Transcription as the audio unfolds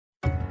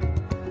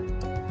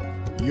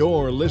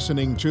You're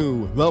listening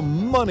to The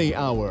Money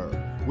Hour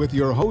with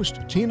your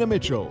host, Tina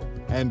Mitchell,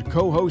 and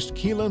co-host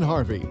Keelan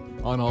Harvey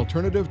on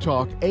Alternative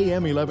Talk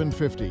AM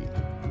 1150.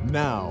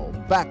 Now,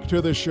 back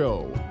to the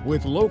show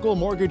with local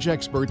mortgage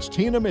experts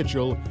Tina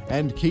Mitchell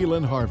and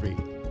Keelan Harvey.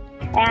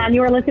 And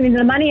you are listening to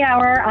The Money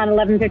Hour on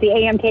 1150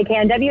 AM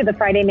KKNW, the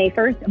Friday, May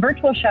 1st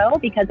virtual show.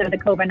 Because of the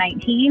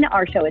COVID-19,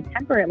 our show is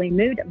temporarily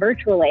moved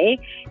virtually.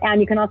 And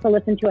you can also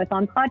listen to us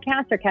on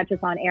podcast or catch us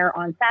on air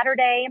on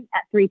Saturday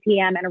at 3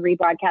 p.m. and a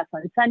rebroadcast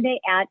on Sunday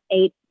at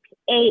 8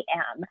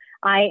 a.m.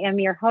 I am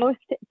your host,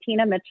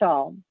 Tina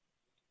Mitchell.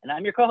 And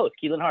I'm your co-host,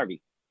 Keelan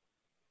Harvey.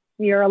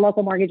 You're a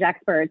local mortgage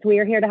expert. We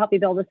are here to help you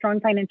build a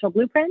strong financial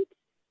blueprint,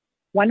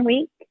 1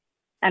 week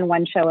and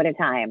one show at a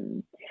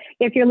time.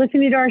 If you're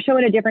listening to our show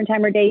at a different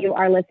time or day, you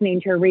are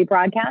listening to a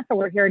rebroadcast, so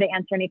we're here to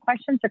answer any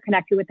questions or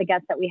connect you with the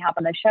guests that we have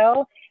on the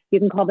show. You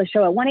can call the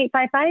show at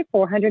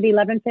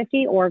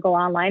 1-855-400-1150 or go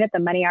online at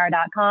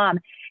themoneyhour.com.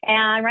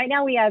 And right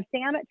now we have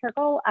Sam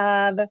Turco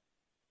of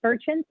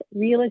Virtuance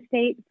Real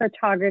Estate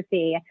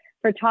Photography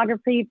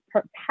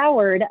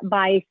powered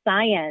by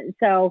science.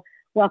 So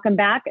welcome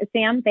back,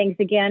 Sam.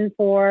 Thanks again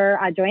for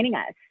joining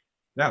us.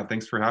 Yeah,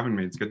 thanks for having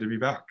me. It's good to be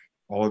back.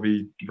 All of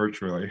you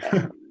virtually.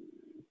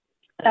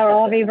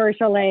 All of you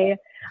virtually.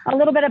 A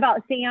little bit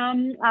about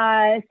Sam.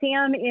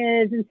 Sam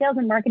is a sales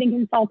and marketing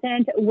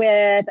consultant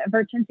with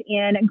Virtuance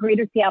in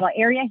Greater Seattle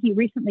area. He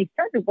recently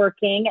started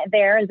working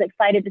there, is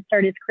excited to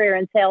start his career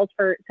in sales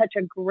for such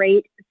a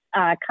great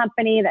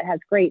company that has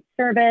great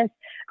service.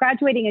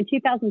 Graduating in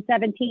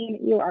 2017,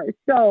 you are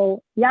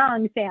so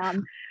young,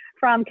 Sam.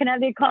 From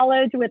Connecticut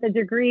College with a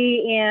degree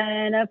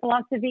in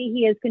philosophy,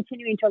 he is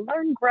continuing to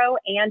learn, grow,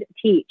 and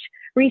teach.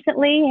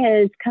 Recently,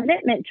 his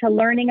commitment to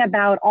learning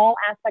about all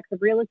aspects of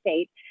real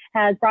estate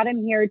has brought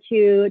him here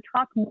to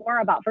talk more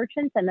about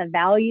Virtuance and the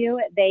value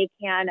they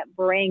can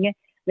bring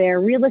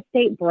their real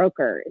estate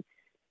brokers.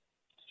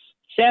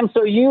 Sam,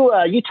 so you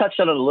touched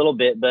on it a little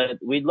bit, but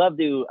we'd love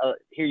to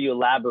hear you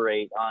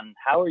elaborate on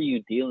how are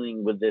you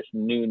dealing with this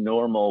new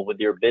normal with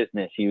your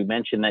business? You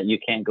mentioned that you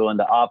can't go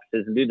into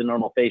offices and do the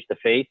normal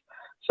face-to-face.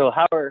 So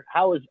how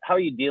are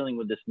you dealing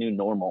with this new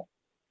normal?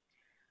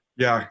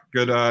 Yeah,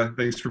 good.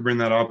 Thanks for bringing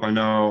that up. I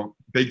know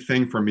big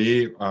thing for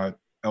me, at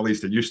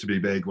least it used to be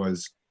big,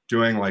 was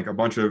doing like a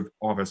bunch of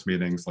office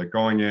meetings, like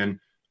going in,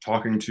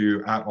 talking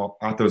to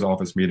at those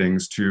office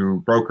meetings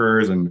to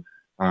brokers and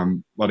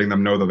letting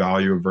them know the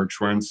value of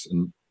Virtuance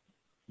and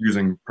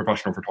using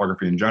professional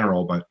photography in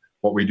general, but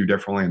what we do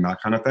differently and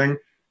that kind of thing.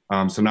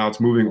 So now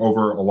it's moving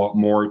over a lot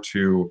more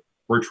to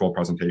virtual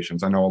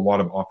presentations. I know a lot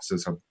of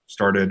offices have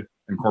started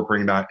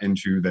incorporating that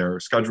into their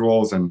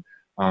schedules, and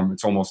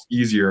it's almost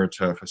easier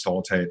to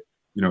facilitate,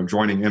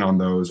 joining in on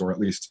those, or at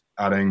least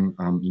adding,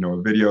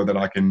 a video that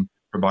I can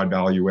provide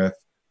value with,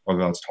 whether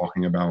that's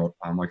talking about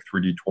like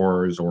 3D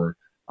tours or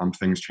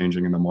things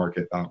changing in the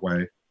market that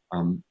way,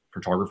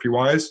 photography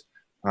wise.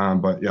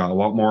 But yeah, a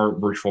lot more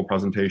virtual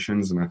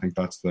presentations, and I think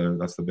that's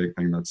the big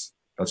thing that's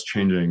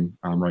changing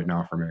right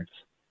now for me.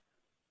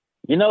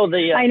 I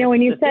know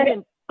when you said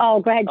it. Oh,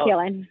 go ahead,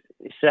 Keelan.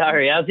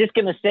 Sorry, I was just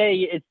gonna say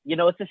it's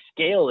a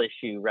scale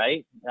issue,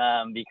 right?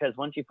 Because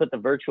once you put the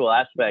virtual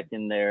aspect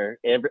in there,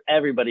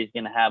 everybody's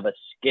gonna have a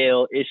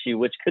scale issue,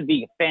 which could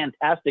be a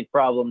fantastic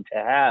problem to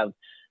have,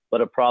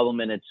 but a problem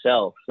in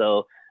itself.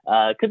 So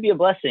it could be a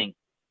blessing.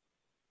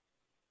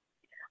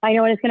 I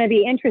know, and it's going to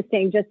be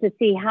interesting just to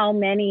see how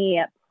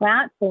many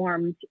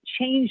platforms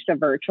change to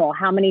virtual,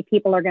 how many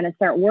people are going to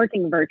start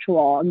working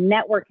virtual,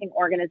 networking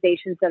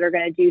organizations that are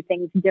going to do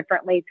things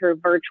differently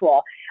through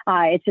virtual.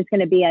 It's just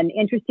going to be an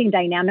interesting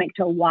dynamic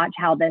to watch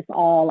how this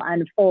all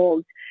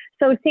unfolds.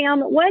 So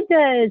Sam, what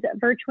does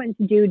Virtuance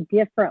do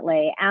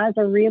differently as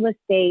a real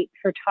estate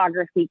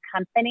photography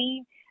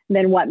company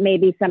than what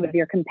maybe some of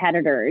your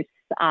competitors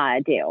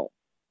do?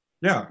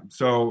 Yeah,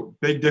 so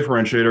big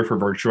differentiator for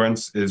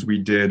Virtuance is we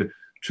did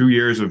 2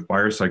 years of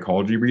buyer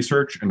psychology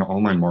research into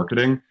online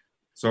marketing.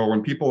 So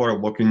when people are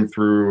looking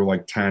through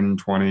like 10,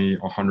 20,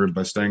 100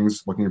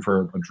 listings, looking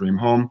for a dream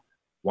home,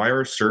 why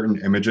are certain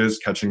images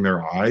catching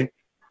their eye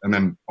and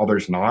then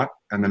others not?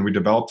 And then we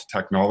developed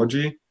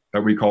technology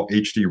that we call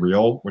HD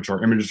Real, which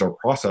our images are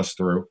processed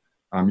through,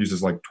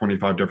 uses like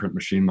 25 different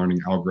machine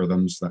learning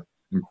algorithms that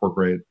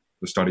incorporate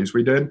the studies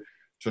we did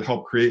to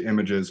help create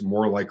images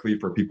more likely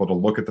for people to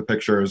look at the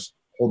pictures,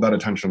 hold that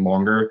attention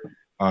longer.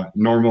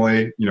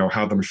 Normally,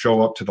 have them show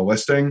up to the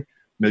listing,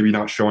 maybe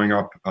not showing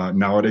up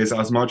nowadays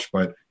as much,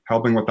 but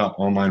helping with that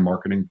online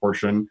marketing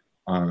portion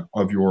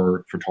of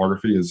your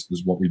photography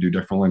is what we do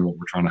differently and what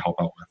we're trying to help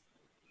out with.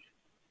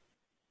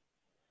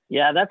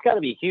 Yeah, that's got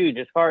to be huge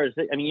as far as,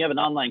 you have an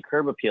online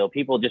curb appeal.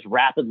 People just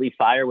rapidly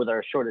fire with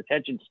our short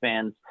attention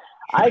spans.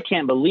 I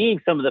can't believe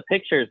some of the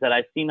pictures that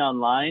I've seen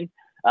online.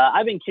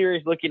 I've been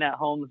curious looking at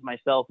homes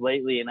myself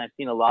lately, and I've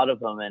seen a lot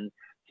of them. And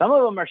some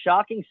of them are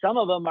shocking. Some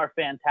of them are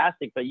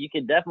fantastic, but you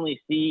can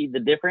definitely see the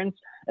difference,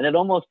 and it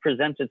almost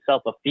presents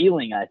itself a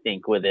feeling, I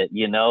think, with it,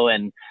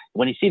 and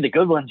when you see the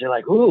good ones, you're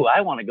like, ooh, I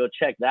want to go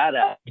check that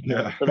out.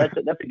 Yeah. So that's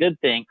a good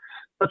thing.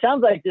 it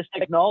sounds like this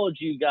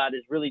technology you got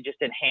is really just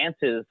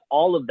enhances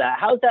all of that.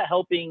 How's that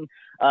helping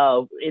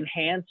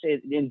enhance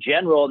it in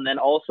general, and then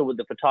also with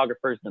the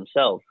photographers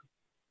themselves?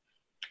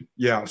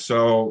 Yeah,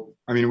 so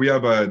I mean, we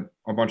have a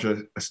bunch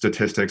of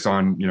statistics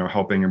on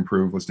helping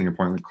improve listing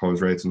appointment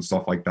close rates and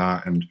stuff like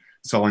that, and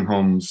selling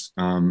homes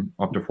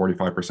up to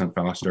 45%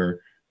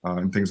 faster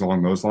and things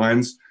along those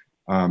lines.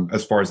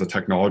 As far as the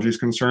technology is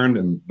concerned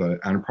and the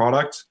end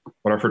product,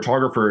 but our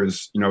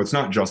photographers, it's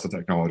not just the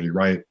technology,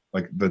 right?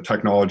 Like the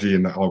technology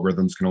and the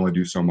algorithms can only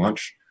do so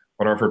much,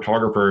 but our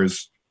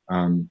photographers,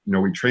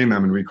 we train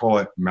them and we call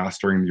it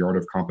mastering the art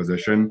of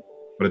composition,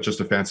 but it's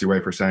just a fancy way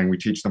for saying we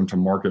teach them to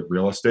market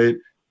real estate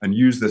and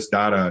use this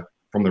data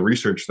from the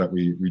research that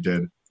we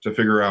did to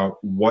figure out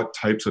what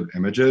types of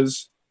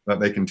images that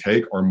they can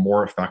take are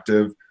more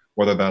effective,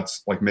 whether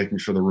that's like making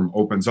sure the room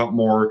opens up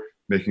more,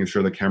 making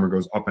sure the camera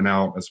goes up and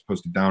out as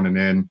opposed to down and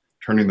in,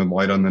 turning the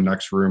light on in the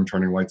next room,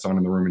 turning lights on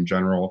in the room in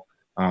general,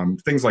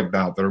 things like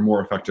that that are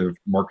more effective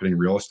marketing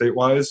real estate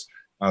wise,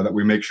 that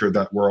we make sure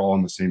that we're all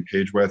on the same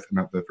page with, and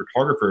that the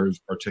photographers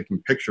are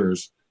taking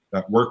pictures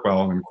that work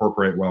well and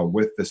incorporate well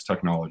with this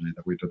technology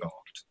that we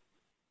developed.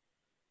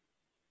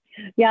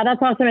 Yeah, that's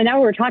awesome. And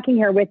now we're talking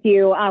here with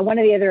you. One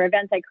of the other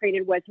events I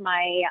created was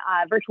my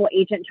virtual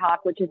agent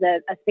talk, which is a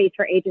space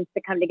for agents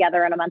to come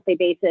together on a monthly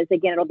basis.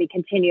 Again, it'll be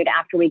continued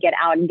after we get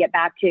out and get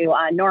back to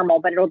normal,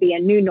 but it'll be a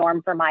new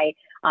norm for my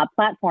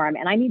platform.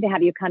 And I need to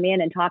have you come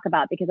in and talk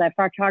about, because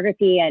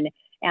photography and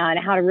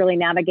how to really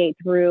navigate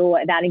through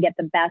that and get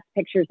the best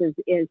pictures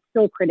is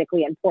so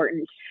critically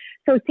important.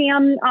 So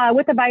Sam,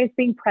 with the bias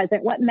being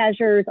present, what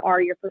measures are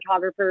your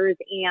photographers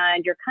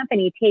and your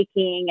company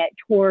taking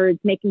towards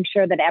making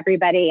sure that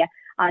everybody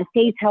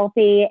stays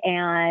healthy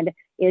and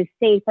is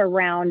safe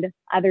around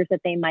others that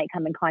they might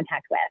come in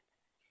contact with?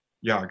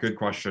 Yeah, good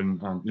question.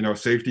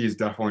 Safety is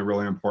definitely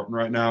really important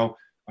right now.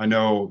 I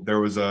know there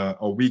was a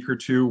week or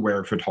two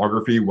where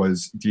photography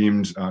was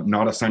deemed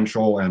not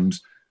essential, and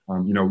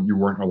you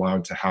weren't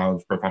allowed to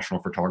have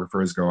professional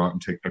photographers go out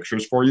and take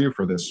pictures for you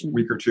for this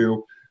week or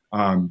two.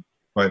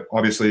 But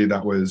obviously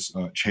that was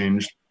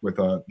changed with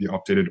the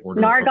updated order.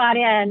 NAR got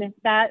in.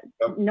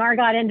 NAR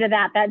got into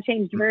that. That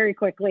changed very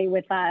quickly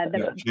with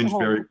the changed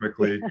very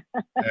quickly.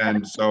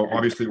 And so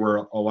obviously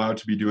we're allowed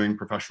to be doing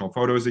professional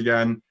photos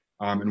again.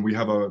 And we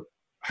had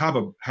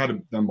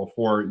them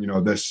before,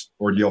 this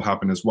ordeal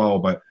happened as well,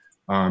 but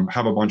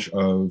have a bunch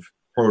of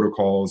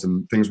protocols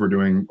and things we're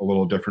doing a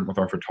little different with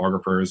our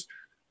photographers,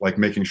 like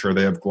making sure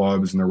they have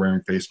gloves and they're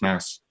wearing face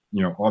masks,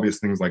 obvious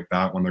things like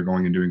that when they're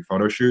going and doing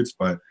photo shoots,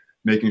 but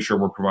making sure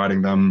we're providing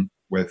them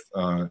with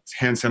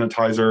hand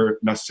sanitizer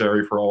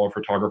necessary for all our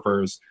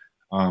photographers.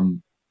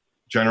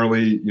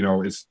 Generally,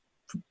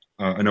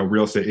 I know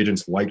real estate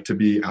agents like to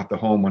be at the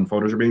home when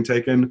photos are being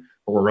taken,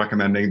 but we're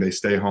recommending they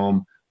stay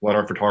home, let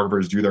our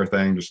photographers do their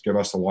thing, just give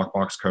us a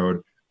lockbox code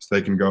so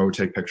they can go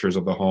take pictures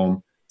of the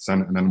home,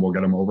 send, and then we'll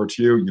get them over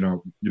to you.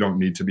 You don't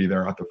need to be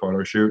there at the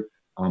photo shoot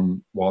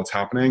while it's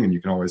happening, and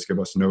you can always give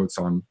us notes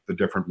on the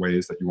different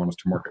ways that you want us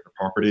to market the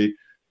property.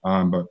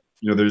 But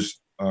there's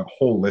a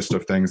whole list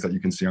of things that you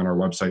can see on our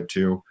website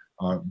too.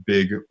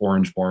 Big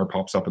orange bar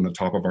pops up in the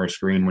top of our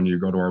screen when you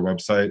go to our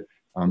website,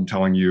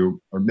 telling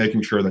you or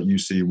making sure that you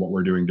see what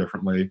we're doing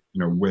differently,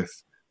 with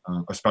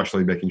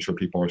especially making sure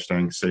people are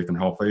staying safe and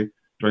healthy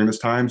during this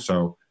time.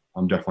 So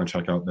definitely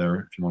check out there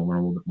if you want to learn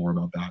a little bit more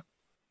about that.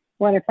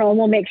 Wonderful. And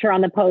we'll make sure on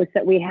the post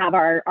that we have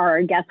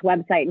our guest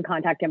website and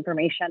contact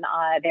information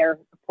there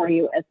for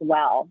you as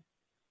well.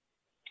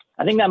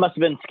 I think that must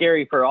have been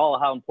scary for all,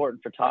 how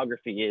important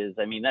photography is.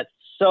 I mean, that's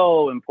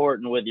so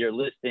important with your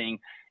listing.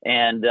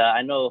 And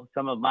I know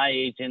some of my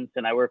agents,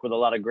 and I work with a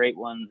lot of great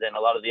ones, and a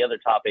lot of the other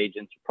top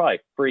agents are probably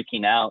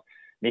freaking out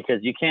because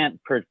you can't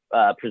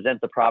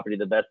present the property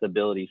the best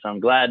ability. So I'm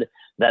glad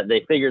that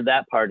they figured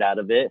that part out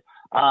of it.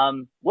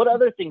 What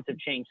other things have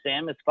changed,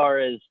 Sam, as far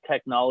as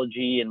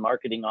technology and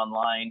marketing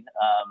online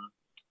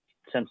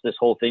since this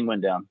whole thing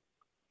went down?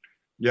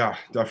 Yeah,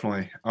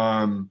 definitely.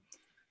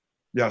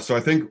 Yeah, so I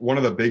think one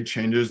of the big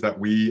changes that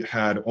we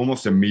had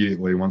almost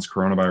immediately once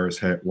coronavirus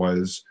hit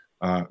was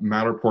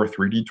Matterport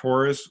 3D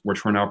tours,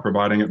 which we're now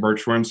providing at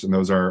Virtuance. And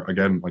those are,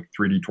 again, like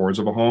 3D tours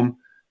of a home,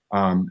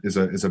 is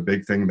a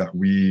big thing that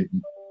we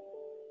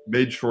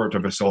made sure to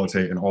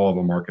facilitate in all of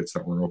the markets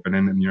that we're open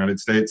in the United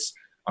States.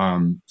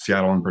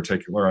 Seattle in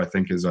particular, I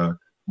think, is a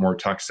more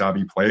tech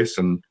savvy place.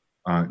 And,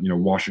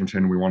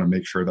 Washington, we want to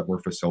make sure that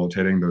we're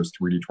facilitating those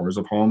 3D tours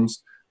of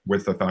homes,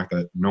 with the fact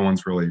that no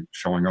one's really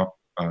showing up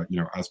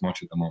as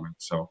much at the moment.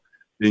 So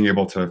being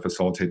able to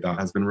facilitate that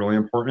has been really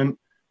important.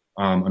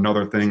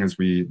 Another thing is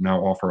we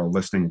now offer a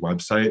listing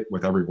website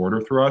with every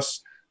order through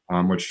us,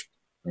 which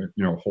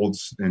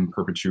holds in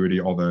perpetuity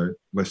all the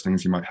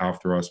listings you might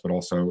have through us, but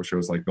also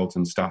shows like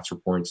built-in stats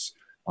reports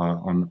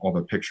on all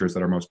the pictures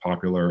that are most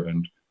popular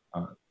and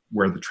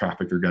where the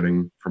traffic you're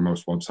getting from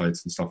most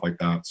websites and stuff like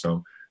that.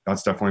 So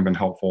that's definitely been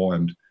helpful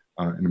and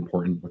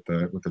important with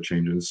the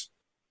changes.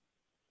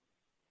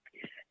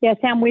 Yeah,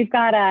 Sam, we've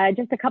got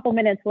just a couple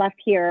minutes left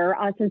here.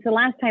 Since the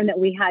last time that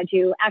we had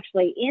you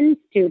actually in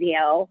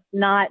studio,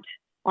 not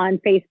on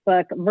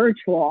Facebook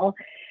virtual.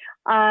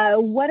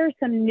 What are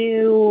some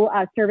new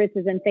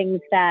services and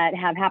things that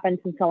have happened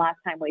since the last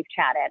time we've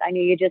chatted? I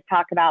know you just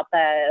talked about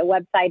the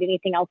website.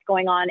 Anything else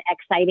going on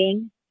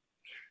exciting?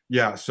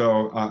 Yeah.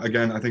 So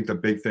again, I think the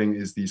big thing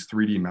is these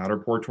 3D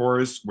Matterport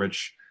tours,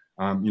 which,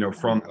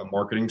 from a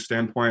marketing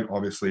standpoint,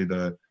 obviously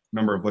the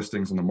number of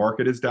listings in the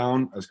market is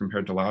down as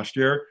compared to last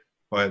year,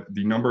 but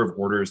the number of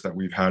orders that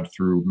we've had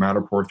through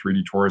Matterport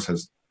 3D tours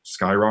has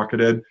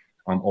skyrocketed.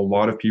 A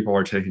lot of people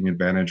are taking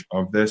advantage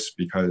of this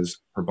because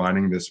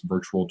providing this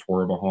virtual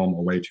tour of a home,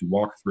 a way to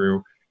walk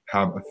through,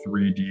 have a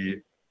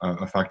 3D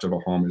effect of a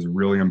home is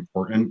really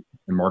important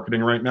in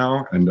marketing right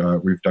now. And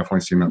we've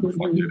definitely seen that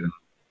reflected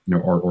in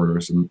our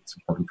orders, and it's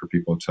important for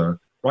people to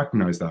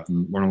recognize that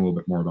and learn a little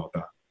bit more about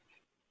that.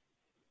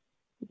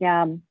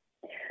 Yeah.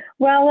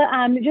 Well,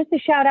 just a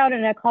shout out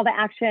and a call to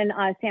action,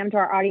 Sam, to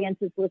our audience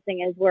is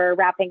listening as we're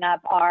wrapping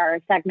up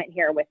our segment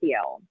here with you.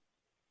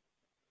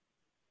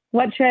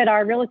 What should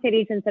our real estate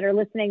agents that are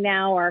listening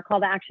now, or a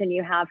call to action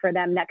you have for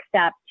them next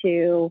step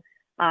to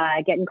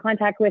get in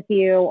contact with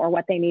you, or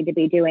what they need to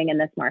be doing in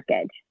this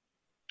market?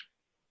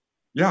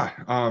 Yeah.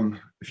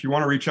 If you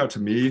want to reach out to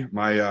me,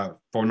 my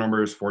phone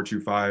number is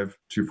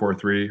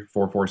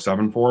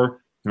 425-243-4474. You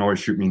can always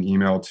shoot me an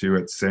email to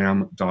at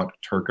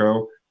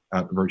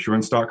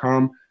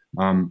sam.turco@virtuance.com.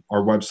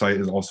 Our website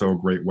is also a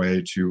great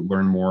way to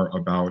learn more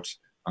about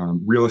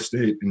real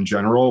estate in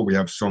general. We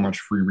have so much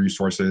free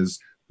resources,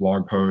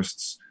 blog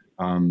posts,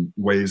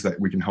 ways that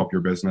we can help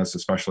your business,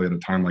 especially at a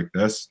time like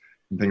this,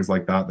 and things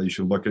like that you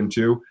should look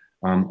into.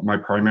 My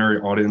primary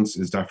audience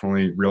is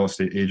definitely real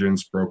estate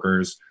agents,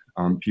 brokers,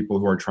 people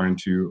who are trying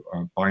to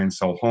buy and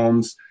sell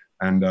homes.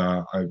 And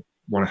I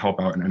want to help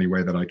out in any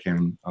way that I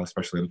can,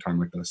 especially at a time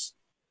like this.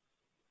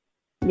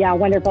 Yeah,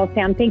 wonderful,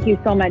 Sam. Thank you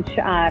so much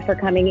for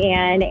coming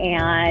in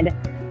and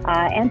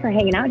for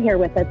hanging out here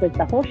with us as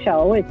the whole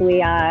show as we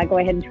go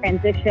ahead and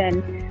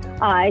transition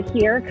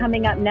here.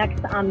 Coming up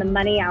next on the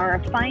Money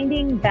Hour,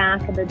 finding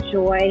back the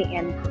joy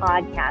in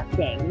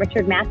podcasting.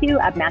 Richard Matthew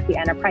of Matthew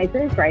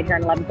Enterprises, right here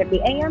on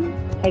 1150 AM,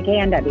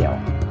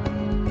 KKNW.